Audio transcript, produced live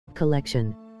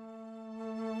collection.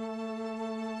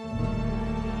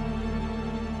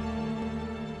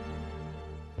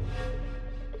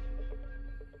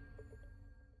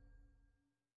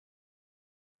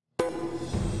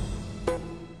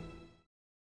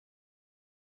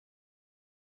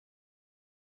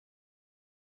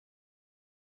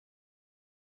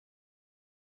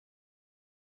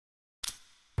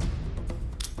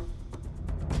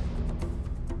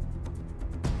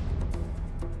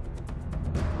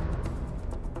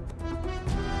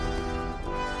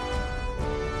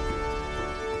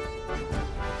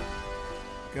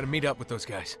 Gotta meet up with those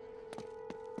guys.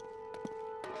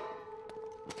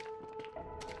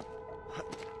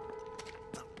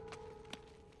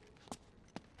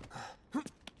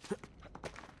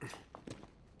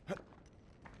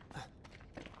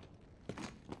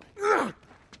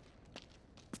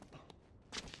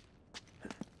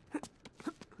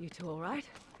 You two all right?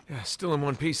 Yeah, still in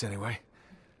one piece anyway.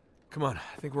 Come on,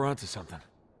 I think we're onto something.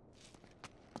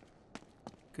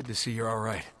 Good to see you're all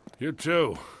right. You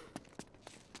too.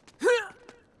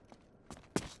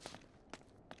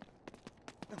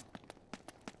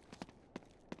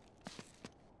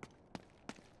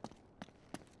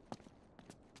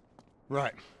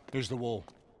 Right, here's the wall.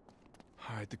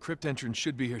 All right, the crypt entrance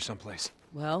should be here someplace.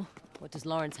 Well, what does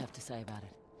Lawrence have to say about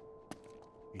it?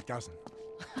 He doesn't.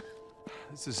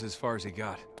 This is as far as he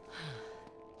got.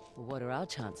 Well, what are our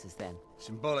chances then?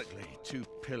 Symbolically, 2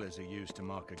 pillars are used to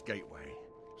mark a gateway.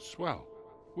 Swell.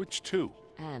 Which 2?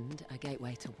 And a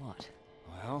gateway to what?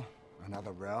 Well,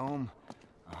 another realm,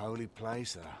 a holy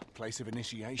place, a place of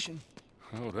initiation.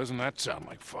 Oh, doesn't that sound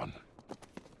like fun?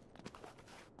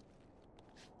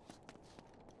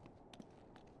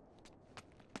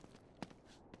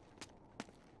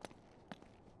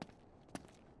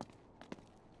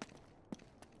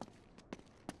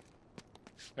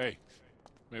 Hey,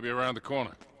 maybe around the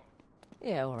corner.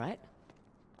 Yeah, all right.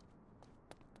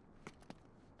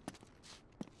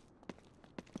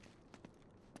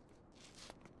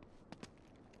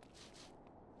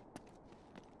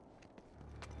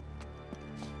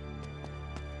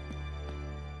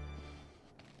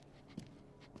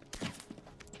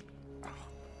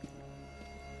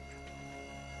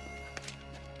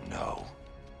 No.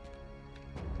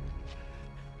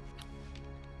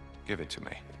 Give it to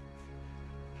me.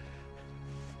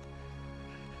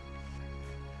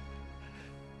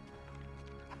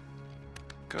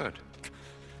 Good.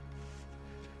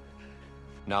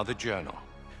 Now the journal.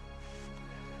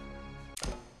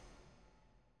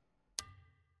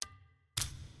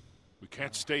 We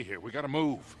can't stay here. We gotta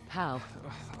move. How?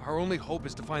 Our only hope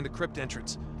is to find the crypt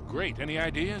entrance. Great. Any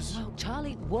ideas? Well,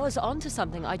 Charlie was onto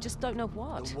something. I just don't know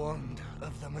what. The wand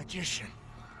of the magician.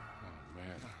 Oh,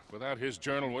 man. Without his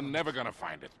journal, we're never gonna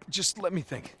find it. Just let me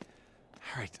think.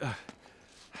 All right,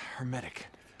 hermetic.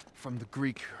 From the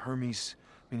Greek, Hermes,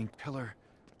 meaning pillar.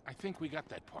 I think we got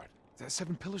that part. Is that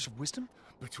 7 pillars of wisdom?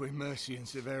 Between mercy and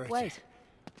severity.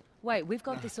 Wait, we've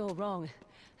got this all wrong.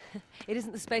 It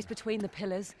isn't the space between the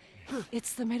pillars.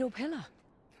 It's the middle pillar.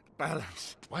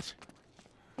 Balance. What?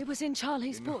 It was in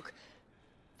Charlie's book.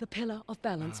 The pillar of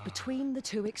balance between the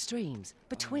 2 extremes.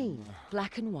 Between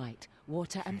black and white,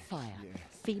 water and fire,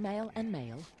 female and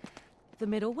male. The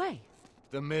middle way.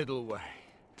 The middle way.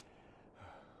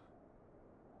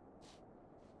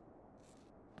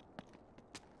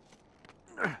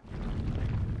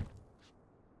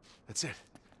 That's it.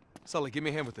 Sully, give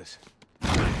me a hand with this. All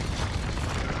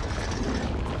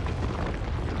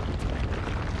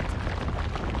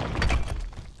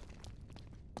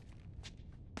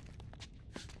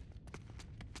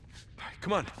right,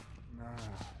 come on. No.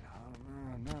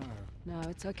 No,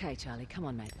 it's okay, Charlie. Come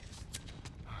on, mate.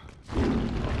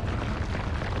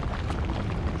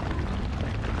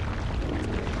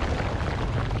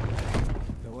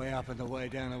 The way up and the way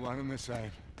down are one and the same.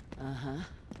 Uh-huh.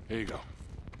 Here you go.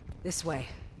 This way.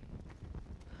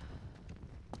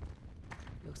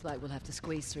 Looks like we'll have to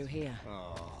squeeze through here.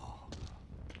 All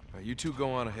right, you two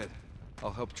go on ahead.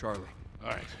 I'll help Charlie.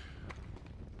 All right.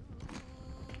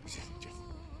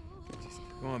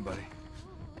 Come on, buddy.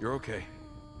 You're okay.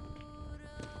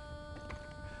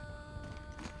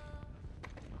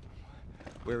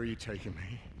 Where are you taking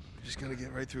me? We're just gonna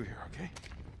get right through here, okay?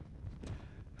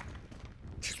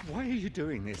 Just why are you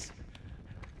doing this?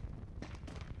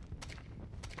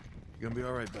 You're gonna be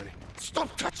all right, buddy.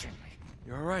 Stop touching me!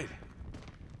 You're all right.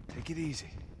 Take it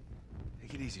easy.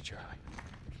 Take it easy, Charlie.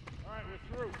 All right, we're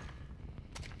through.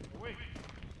 Oh, wait.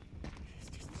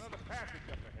 There's another passage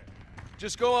up ahead.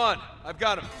 Just go on. I've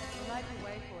got him. We'll light the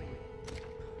way for you.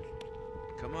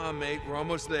 Come on, mate. We're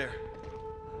almost there.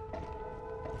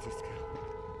 Just go.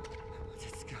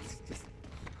 Just go. Just...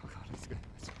 Oh, God.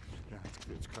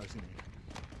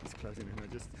 No,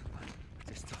 just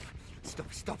stop it.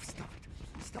 Stop it.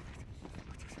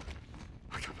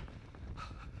 I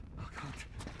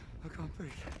can't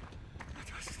breathe.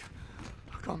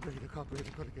 I can't breathe. I've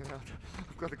got to get out.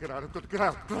 I've got to get out. I've got to get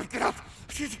out. I've got to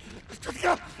get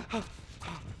out.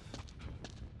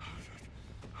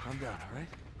 Calm down, all right?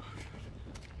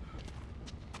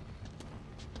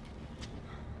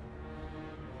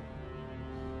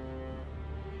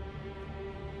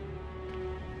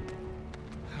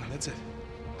 Oh, that's it.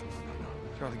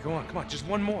 Charlie, go on. Come on, just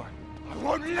one more. I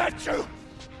won't let you!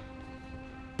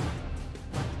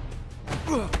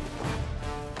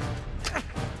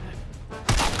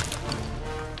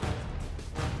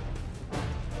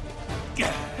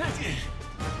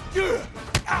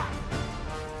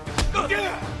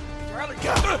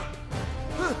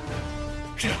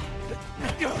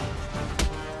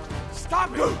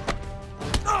 Stop it!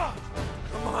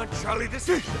 Come on, Charlie, this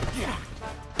is...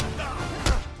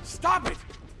 Stop it!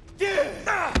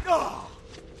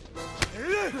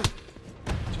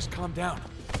 Just calm down.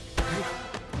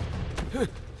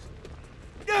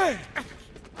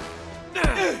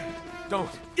 Don't.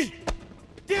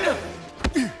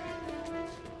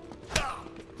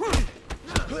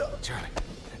 Charlie.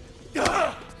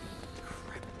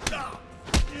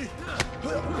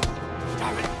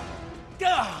 Stop it.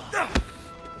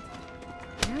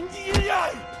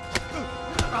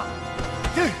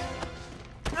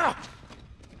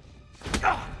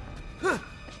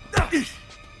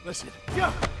 Listen.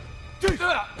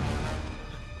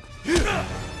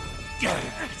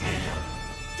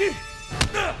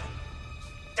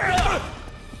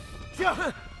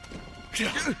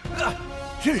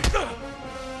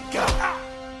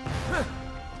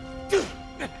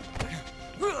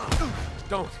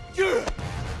 Don't.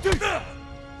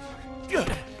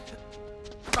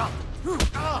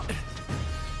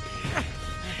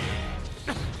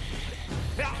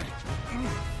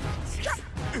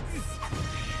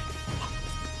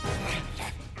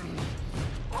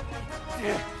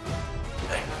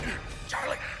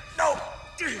 Charlie, no!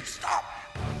 Stop!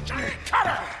 Charlie, cut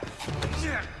her!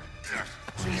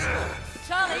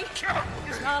 Charlie!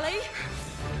 Charlie!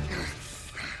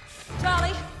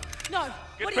 Charlie! No!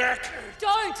 Get back!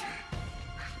 Don't!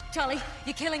 Charlie,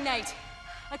 you're killing Nate.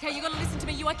 Okay, you gotta listen to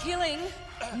me. You are killing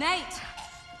Nate.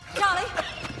 Charlie!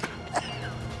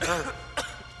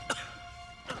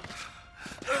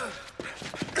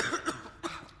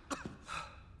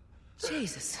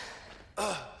 Jesus.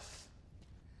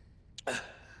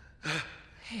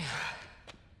 Here.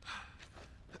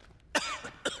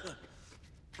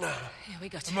 Here we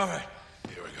go. I'm all right.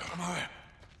 Here we go. I'm all right.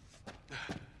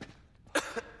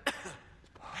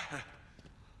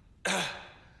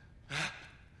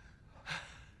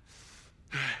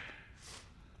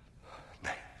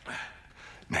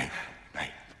 Nate,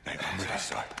 I'm really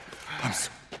sorry.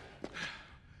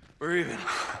 We're even.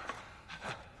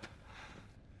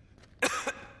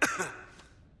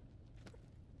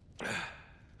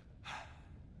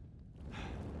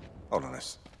 Hold on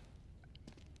this.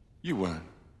 You weren't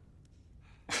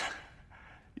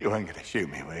gonna shoot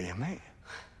me, were you, mate?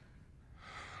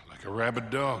 Like a rabid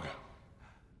dog.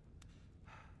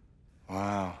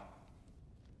 Wow.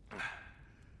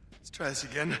 Let's try this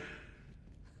again.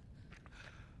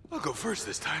 I'll go first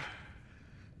this time.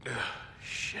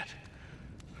 Shit.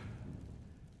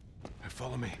 Now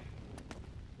follow me.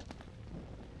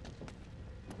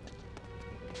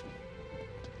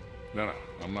 No,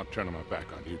 I'm not turning my back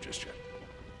on you just yet.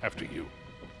 After you.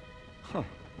 Huh.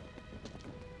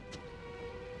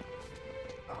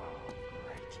 Oh,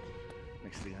 great.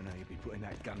 Next thing I know, you'll be putting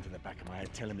that gun to the back of my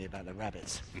head telling me about the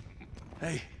rabbits.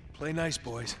 Hey, play nice,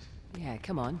 boys. Yeah,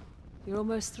 come on. You're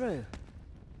almost through.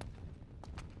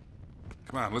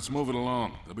 Come on, let's move it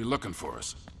along. They'll be looking for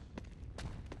us.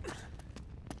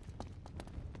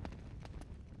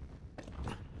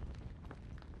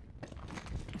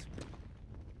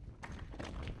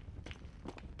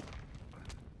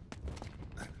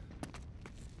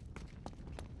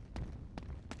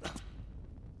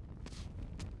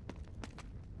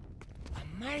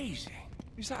 Amazing.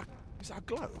 Is that a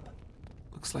globe?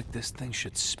 Looks like this thing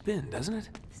should spin, doesn't it?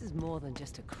 This is more than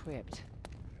just a crypt.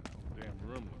 The damn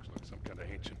room looks like some kind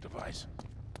of ancient device.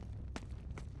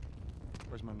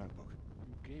 Where's my notebook?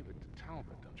 You gave it to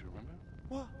Talbot, don't you remember?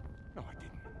 What? No, I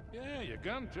didn't. Yeah, your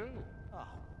gun too. Oh,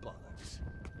 bollocks.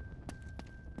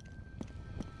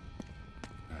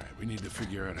 All right, we need to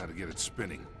figure out how to get it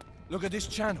spinning. Look at this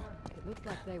channel. It looked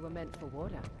like they were meant for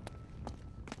water.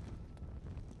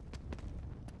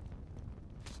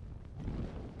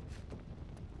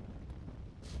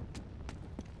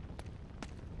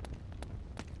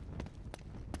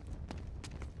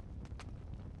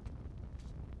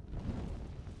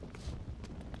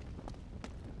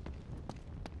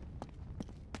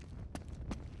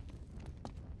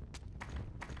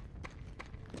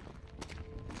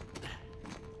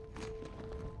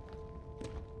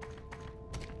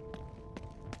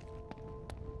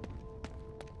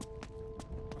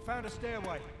 found a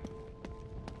stairway.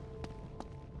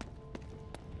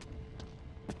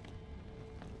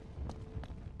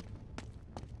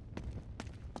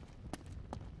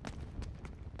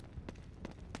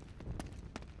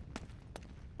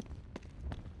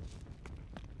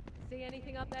 See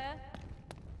anything up there?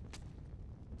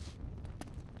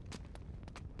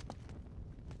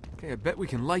 Okay, I bet we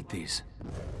can light these.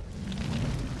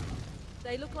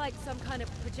 They look like some kind of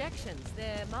projections.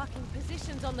 They're marking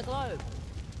positions on the globe.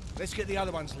 Let's get the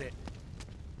other ones lit.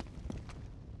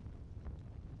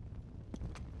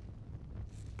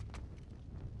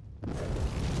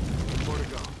 More to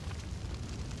go.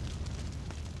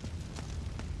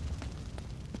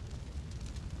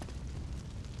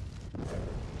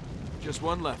 Just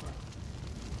one left.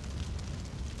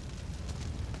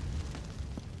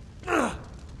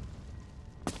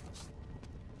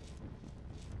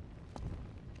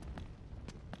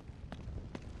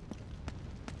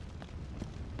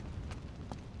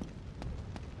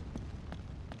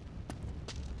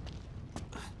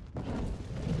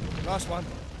 Last one.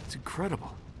 It's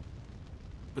incredible.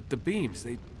 But the beams,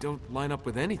 they don't line up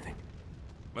with anything.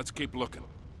 Let's keep looking.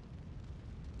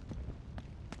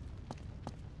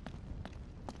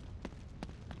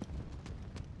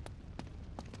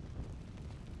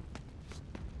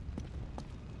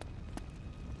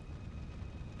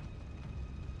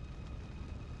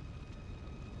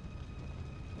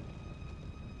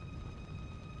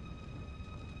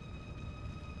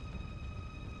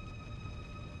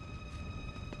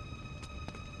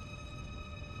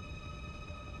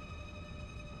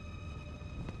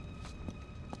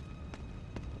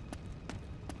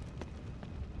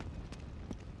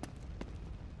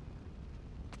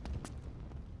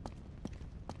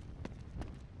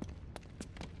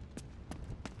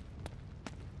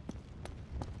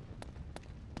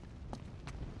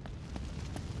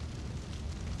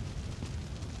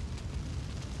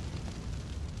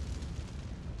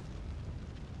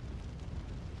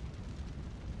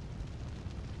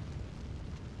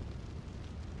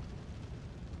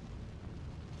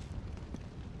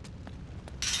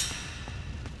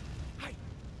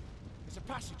 There's a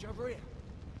passage over here.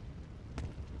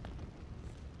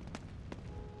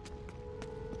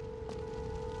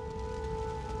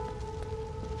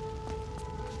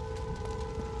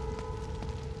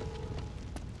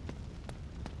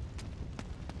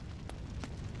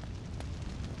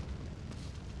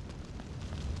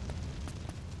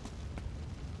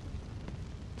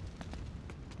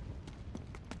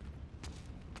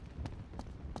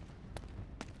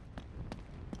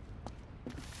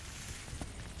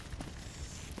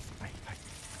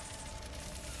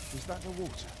 Is that the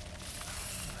water?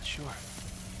 Not sure.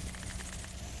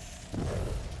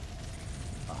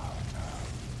 Oh no.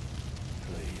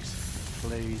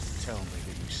 Please tell me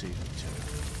that you see them too.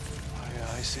 Oh,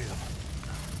 yeah, I see them.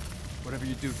 Whatever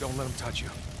you do, don't let them touch you.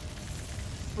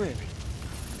 Really?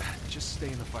 Just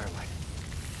stay in the firelight.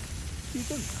 You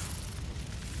do?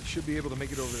 You should be able to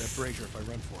make it over that brazier if I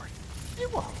run for it. You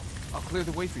won't. I'll clear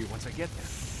the way for you once I get there.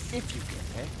 If you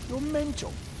get there, you're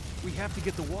mental. We have to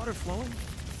get the water flowing.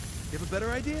 You have a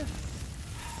better idea?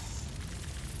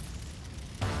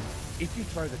 If you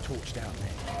throw the torch down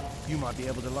there, you might be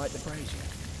able to light the brazier.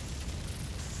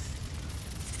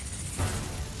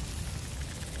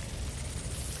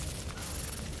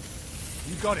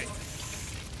 You got it.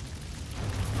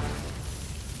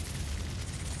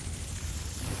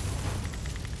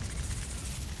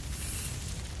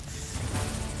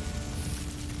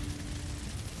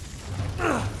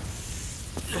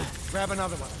 Grab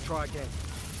another one. Try again.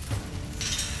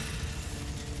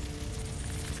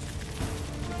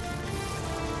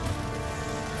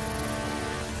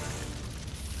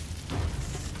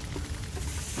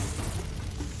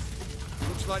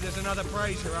 Looks like there's another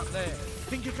brazier up there.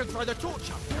 Think you can throw the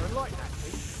torch up there and light that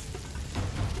thing?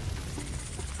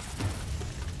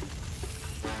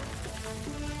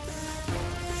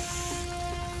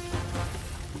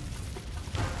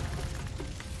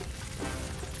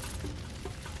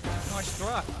 Nice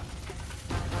throw.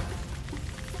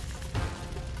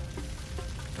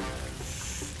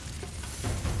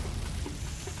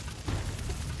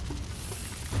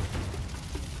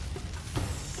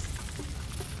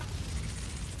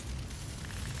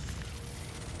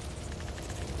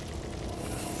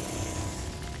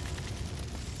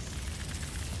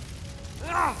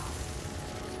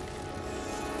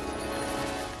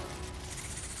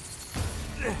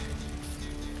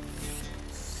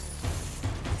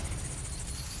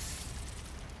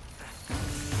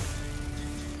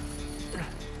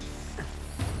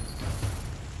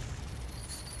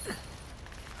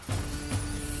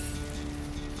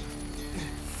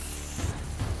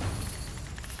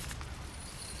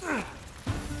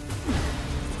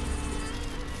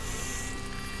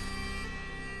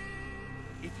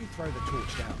 you throw the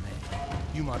torch down there,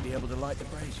 you might be able to light the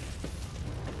brazier.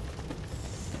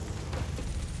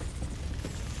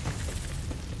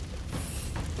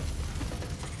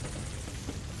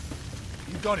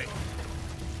 You got it.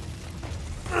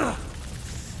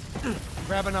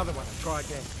 Grab another one and try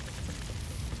again.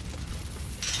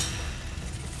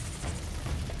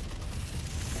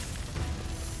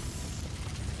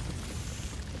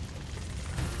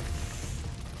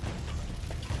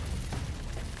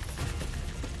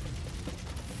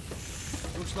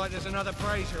 Looks like there's another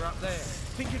brazier up there.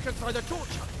 Think you can throw the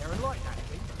torch up there and light that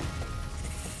thing?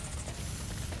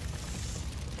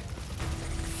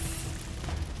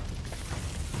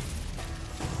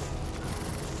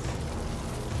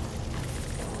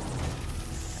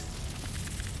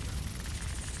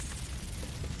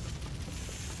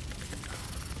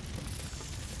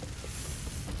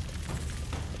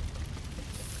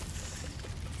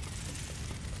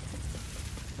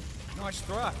 Nice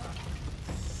throw.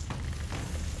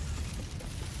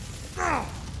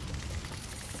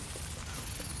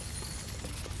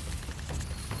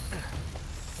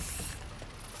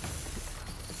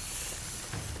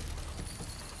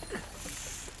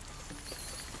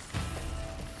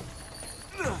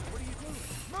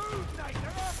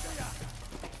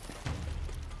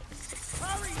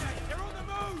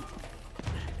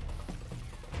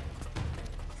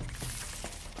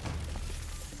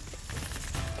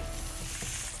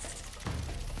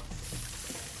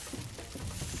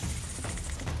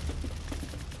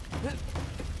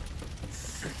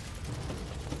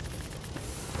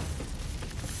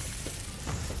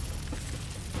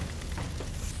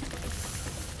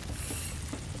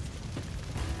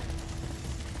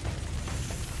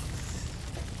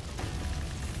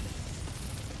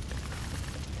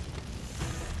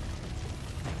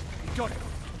 Got it.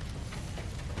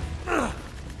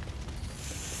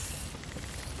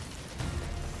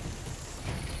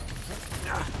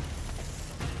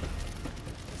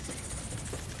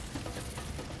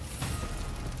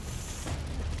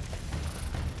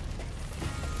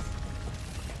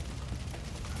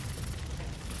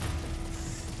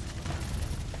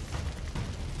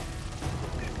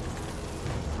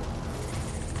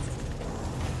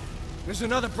 There's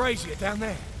another brazier down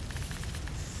there.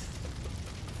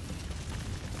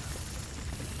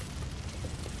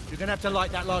 You're gonna have to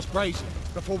light that last brazier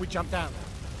before we jump down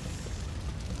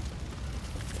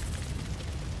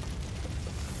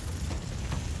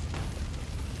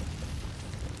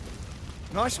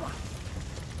there. Nice one.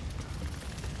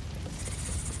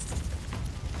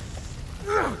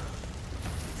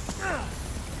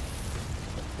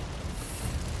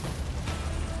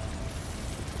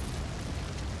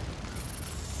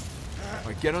 All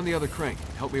right, get on the other crank.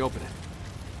 Help me open it.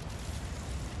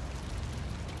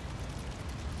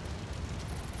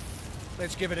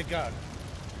 Let's give it a go.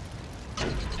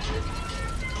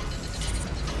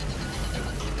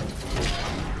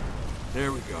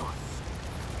 There we go.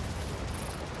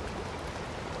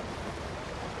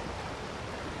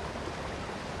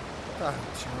 Oh,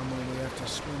 Charlie, we have to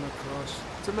swim across.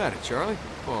 What's the matter, Charlie?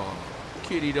 Oh,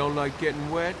 Kitty don't like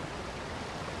getting wet.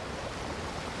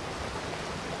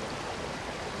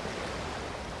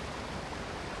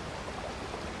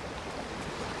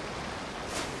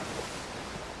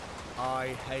 I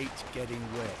hate getting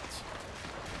wet.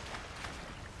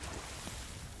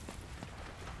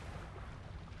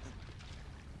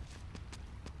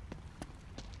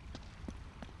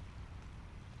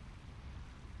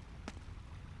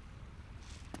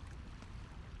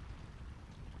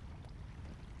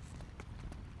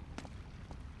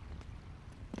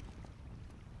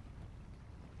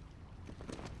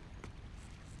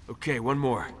 Okay, one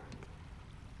more.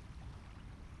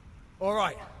 All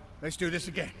right, let's do this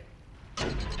again.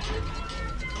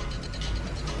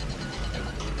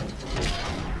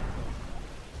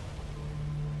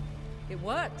 It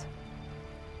worked.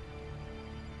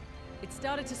 It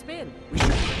started to spin. We should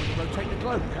be able to rotate the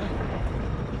globe now.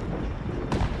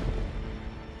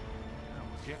 Now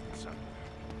we're getting somewhere.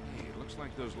 Hey, it looks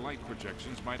like those light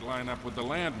projections might line up with the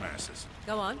land masses.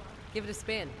 Go on, give it a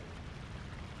spin.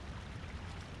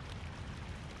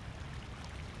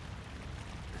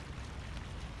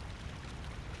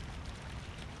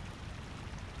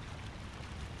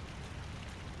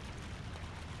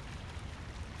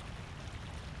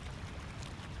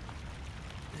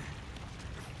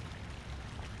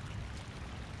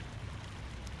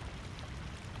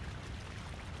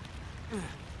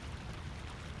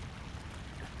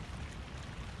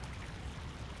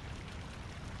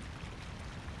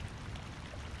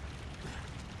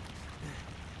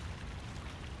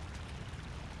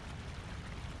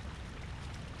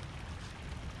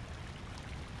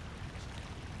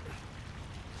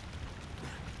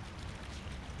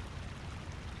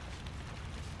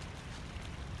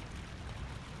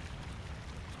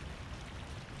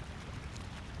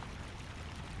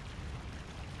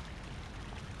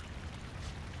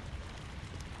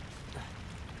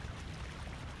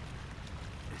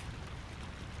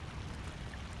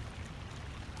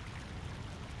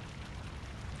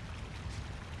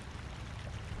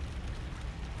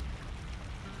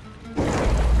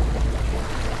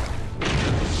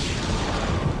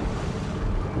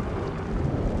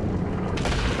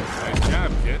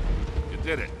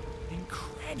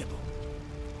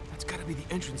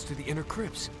 entrance to the inner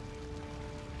crypts.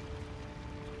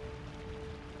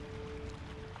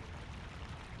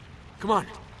 Come on.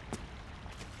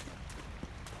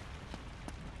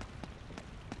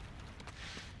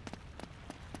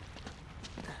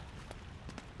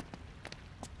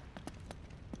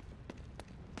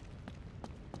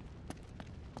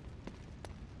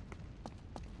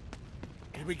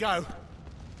 Here we go.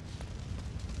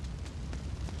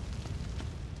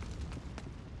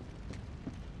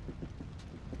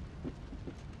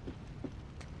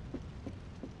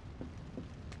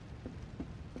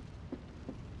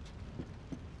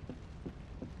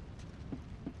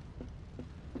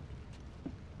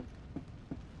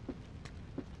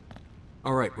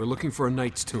 All right, we're looking for a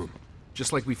knight's tomb,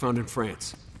 just like we found in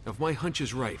France. Now, if my hunch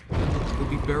is right, he'll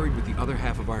be buried with the other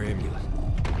half of our amulet.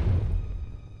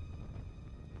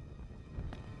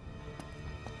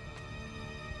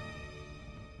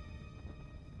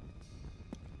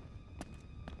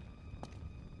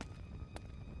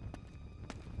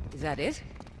 Is that it?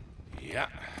 Yeah,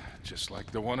 just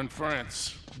like the one in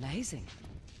France. Amazing.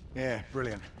 Yeah,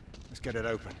 brilliant. Let's get it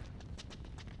open.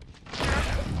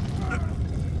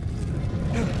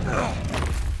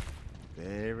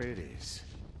 There it is.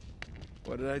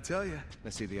 What did I tell you?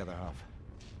 Let's see the other half.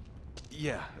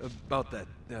 Yeah, about that,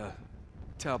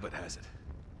 Talbot has it.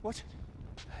 What?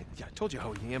 Yeah, I told you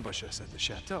how he ambushed us at the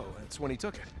chateau. That's when he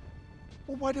took it.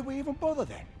 Well, why did we even bother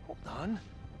then? Hold on.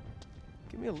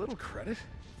 Give me a little credit.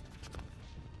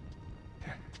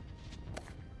 Here.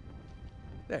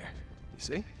 There. You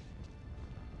see?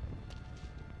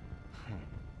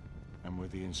 And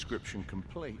with the inscription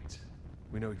complete.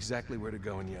 We know exactly where to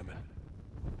go in Yemen.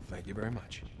 Thank you very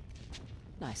much.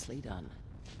 Nicely done.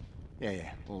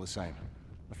 Yeah, all the same.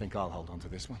 I think I'll hold on to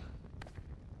this one.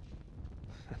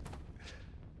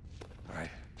 All right,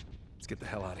 let's get the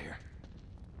hell out of here.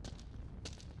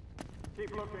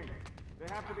 Keep looking.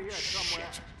 They have to be here somewhere.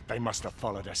 Shit. They must have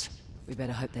followed us. We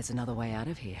better hope there's another way out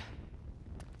of here.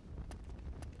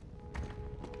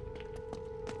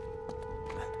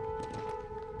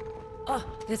 Oh,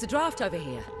 there's a draft over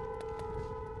here.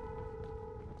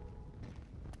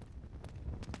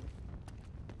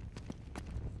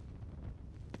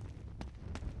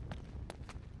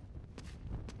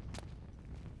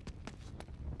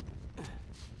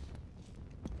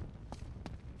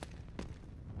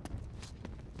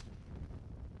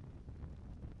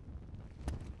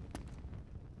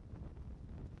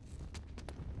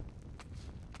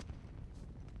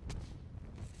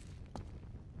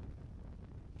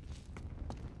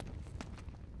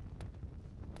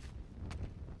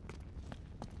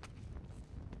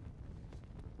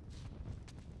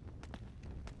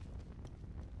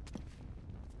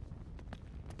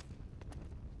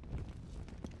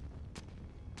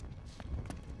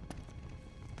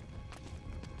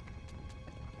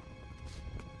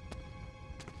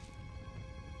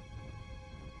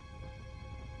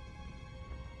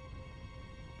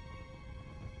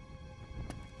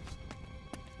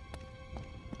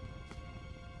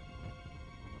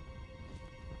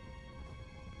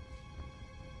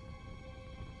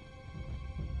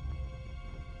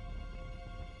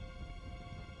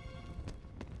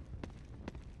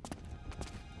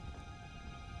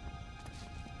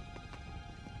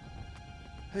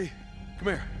 Hey, come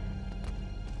here.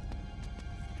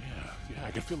 Yeah,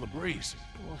 I can feel the breeze.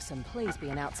 Awesome. Please be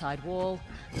an outside wall.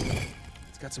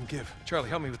 It's got some give. Charlie,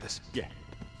 help me with this. Yeah.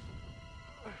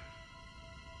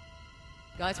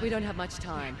 Guys, we don't have much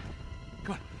time.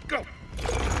 Come on. Go!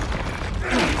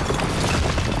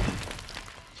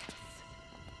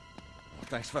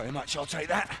 Thanks very much. I'll take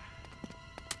that.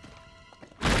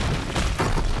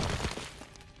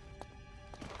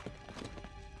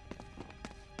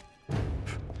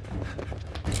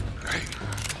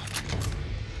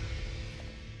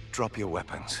 Drop your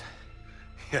weapons.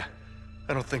 Yeah,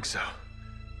 I don't think so.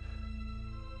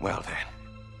 Well then,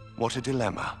 what a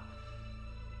dilemma.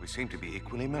 We seem to be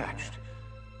equally matched.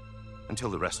 Until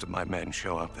the rest of my men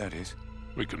show up, that is.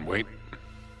 We can wait.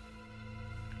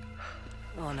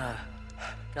 Oh no.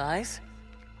 Guys?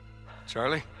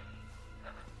 Charlie?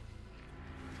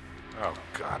 Oh,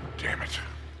 God damn it.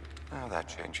 Now that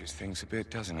changes things a bit,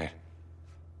 doesn't it?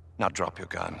 Now drop your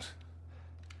guns.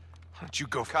 Why don't you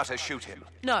go for Carter, shoot him.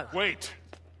 No. Wait.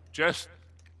 Just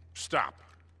stop.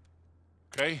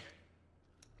 Okay?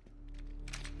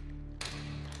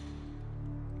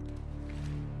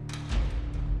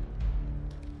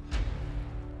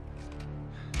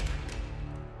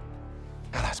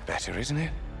 Now that's better, isn't it?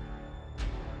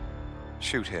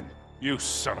 Shoot him. You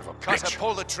son of a Carter, bitch.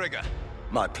 pull the trigger.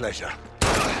 My pleasure.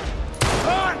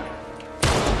 Run!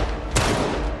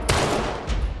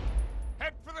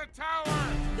 Head for the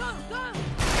tower!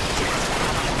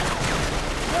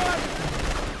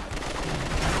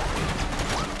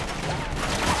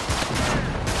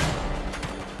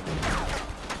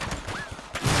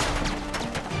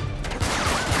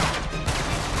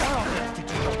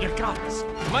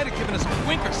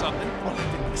 wink or something. Well,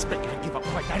 I didn't expect you to give up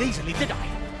quite that easily, did I?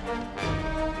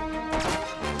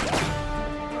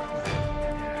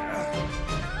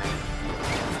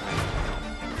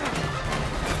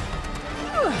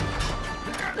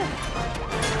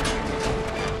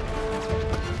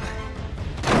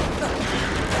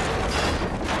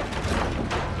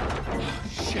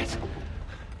 Shit!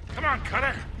 Come on,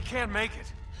 Cutter! You can't make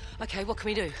it. Okay, what can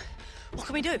we do? What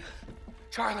can we do?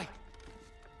 Charlie.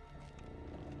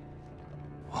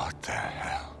 What the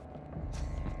hell?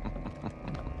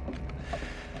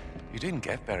 You didn't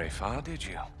get very far, did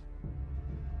you?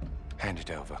 Hand it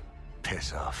over.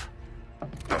 Piss off.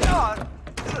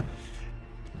 There's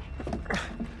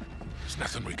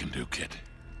nothing we can do, kid.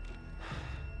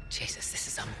 Jesus, this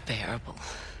is unbearable.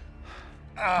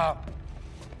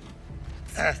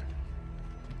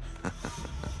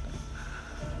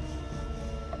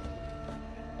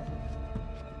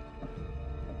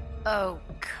 Oh,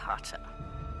 Carter.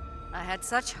 I had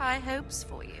such high hopes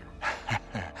for you.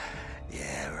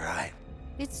 Yeah, right.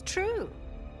 It's true.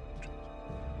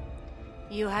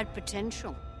 You had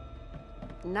potential.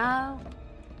 Now,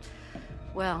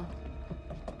 well,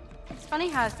 it's funny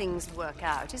how things work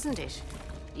out, isn't it?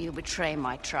 You betray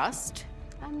my trust,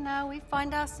 and now we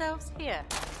find ourselves here.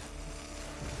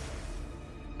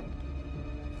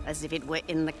 As if it were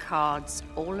in the cards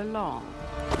all along.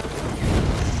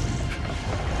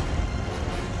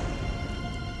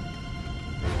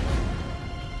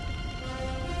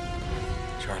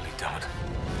 Charlie, don't.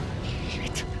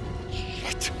 Shit.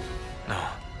 Shit. No.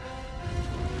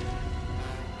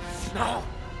 No!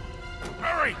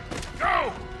 Hurry!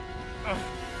 Go!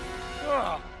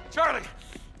 Charlie!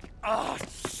 Oh,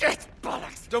 shit,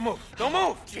 bollocks! Don't move! Don't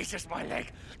move! Jesus, my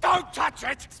leg. Don't touch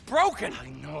it! It's broken! I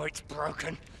know it's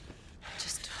broken.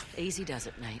 Just easy does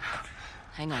it, Nate.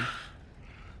 Hang on.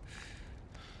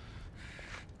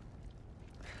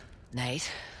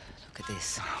 Nate, look at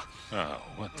this. Oh,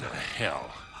 what the hell?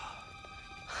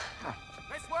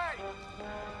 This way!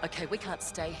 Okay, we can't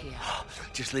stay here.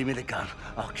 Just leave me the gun.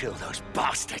 I'll kill those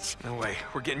bastards. No way.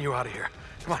 We're getting you out of here.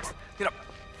 Come on, get up.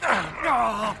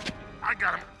 I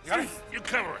got him. got him? You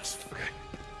cover us. Okay.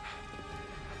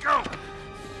 Go!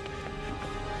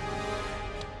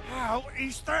 How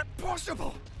is that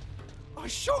possible? I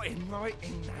shot him right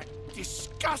in that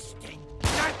disgusting,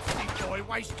 nasty boy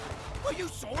waist. Well, you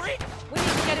saw it? We need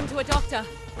to get him to a doctor.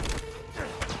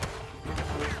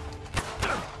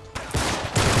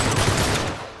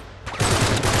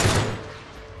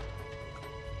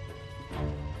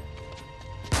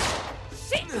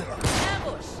 Shit!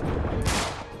 Ambush!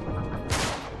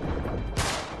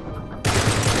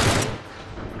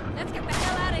 Let's get the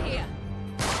hell out of here!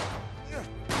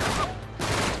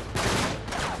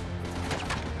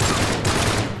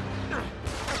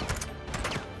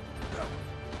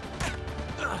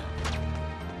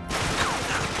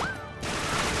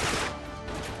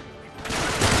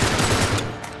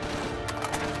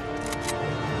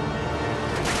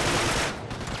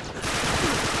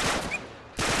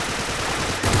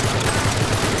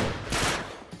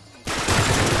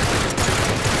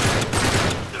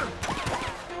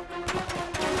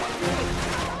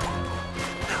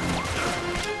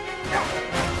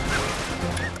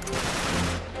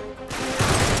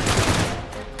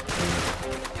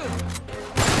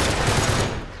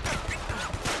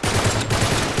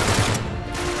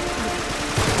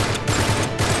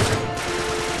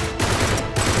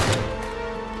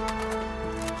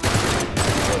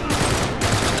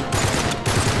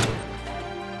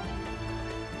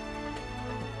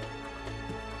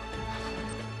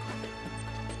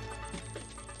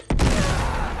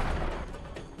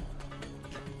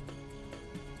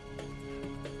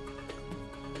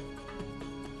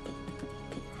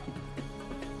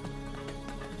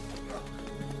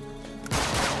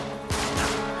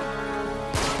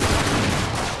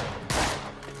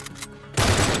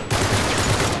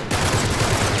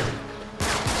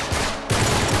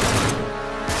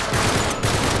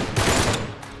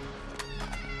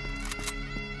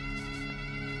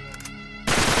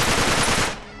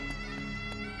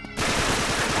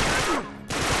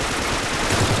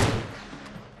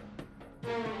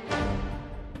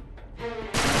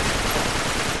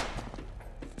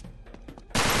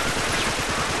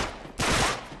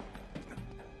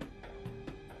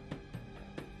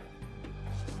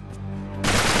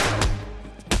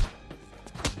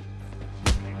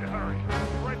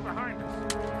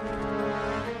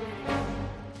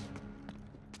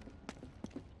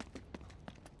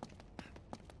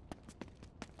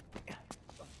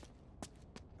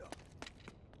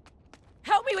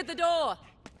 Help me with the door!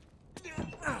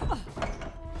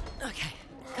 Okay,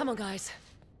 come on, guys.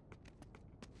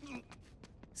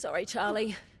 Sorry,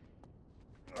 Charlie.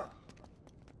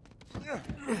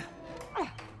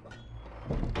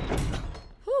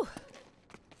 Whew.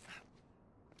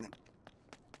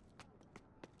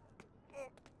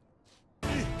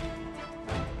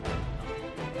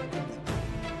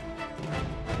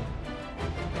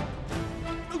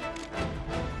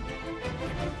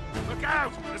 Look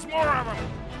out! There's more of them!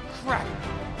 Crap!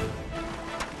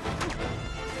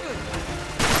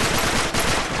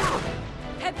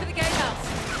 Head for the gatehouse.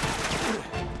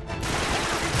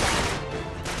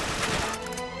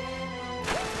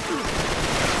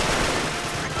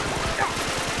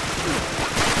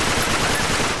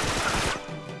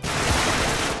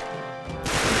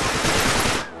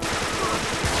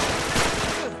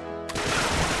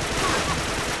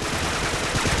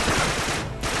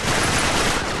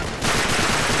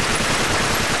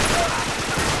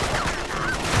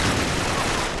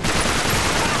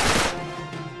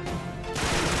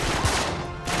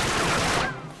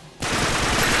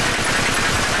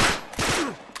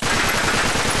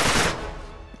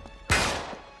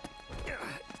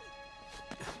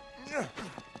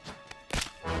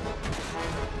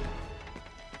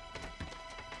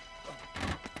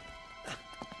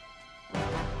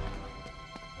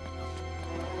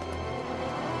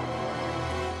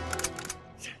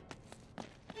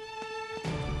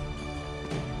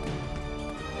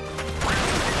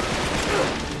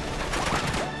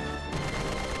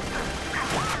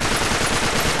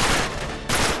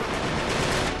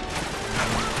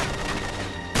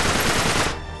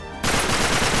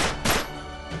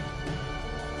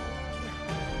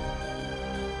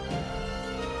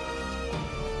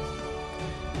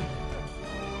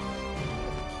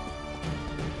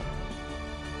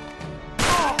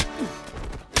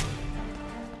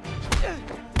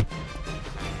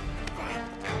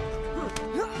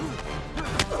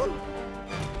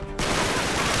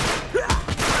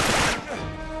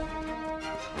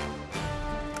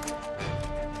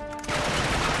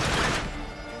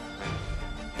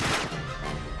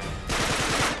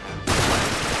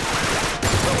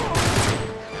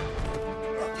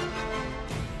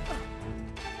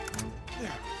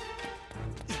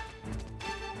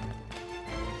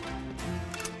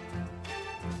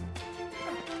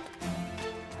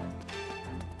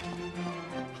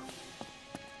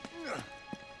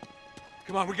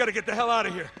 Come on, we gotta get the hell out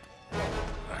of here. All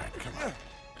right, come on.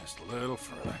 Just a little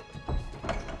further.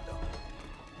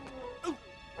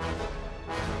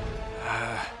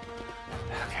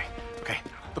 Okay.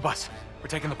 The bus. We're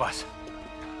taking the bus.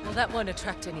 Well, that won't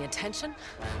attract any attention.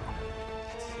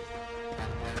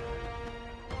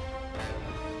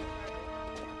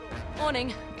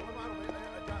 Morning.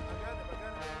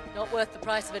 Not worth the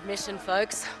price of admission,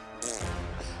 folks.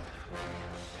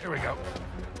 Here we go.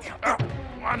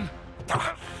 1,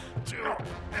 2,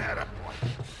 and a point.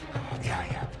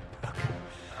 Yeah. Okay.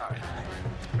 All right.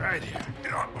 Right here.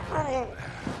 All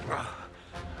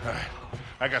right.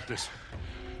 I got this.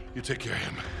 You take care of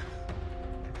him.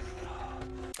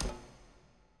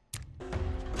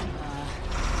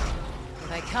 Here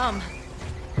they come.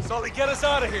 Sully, get us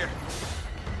out of here.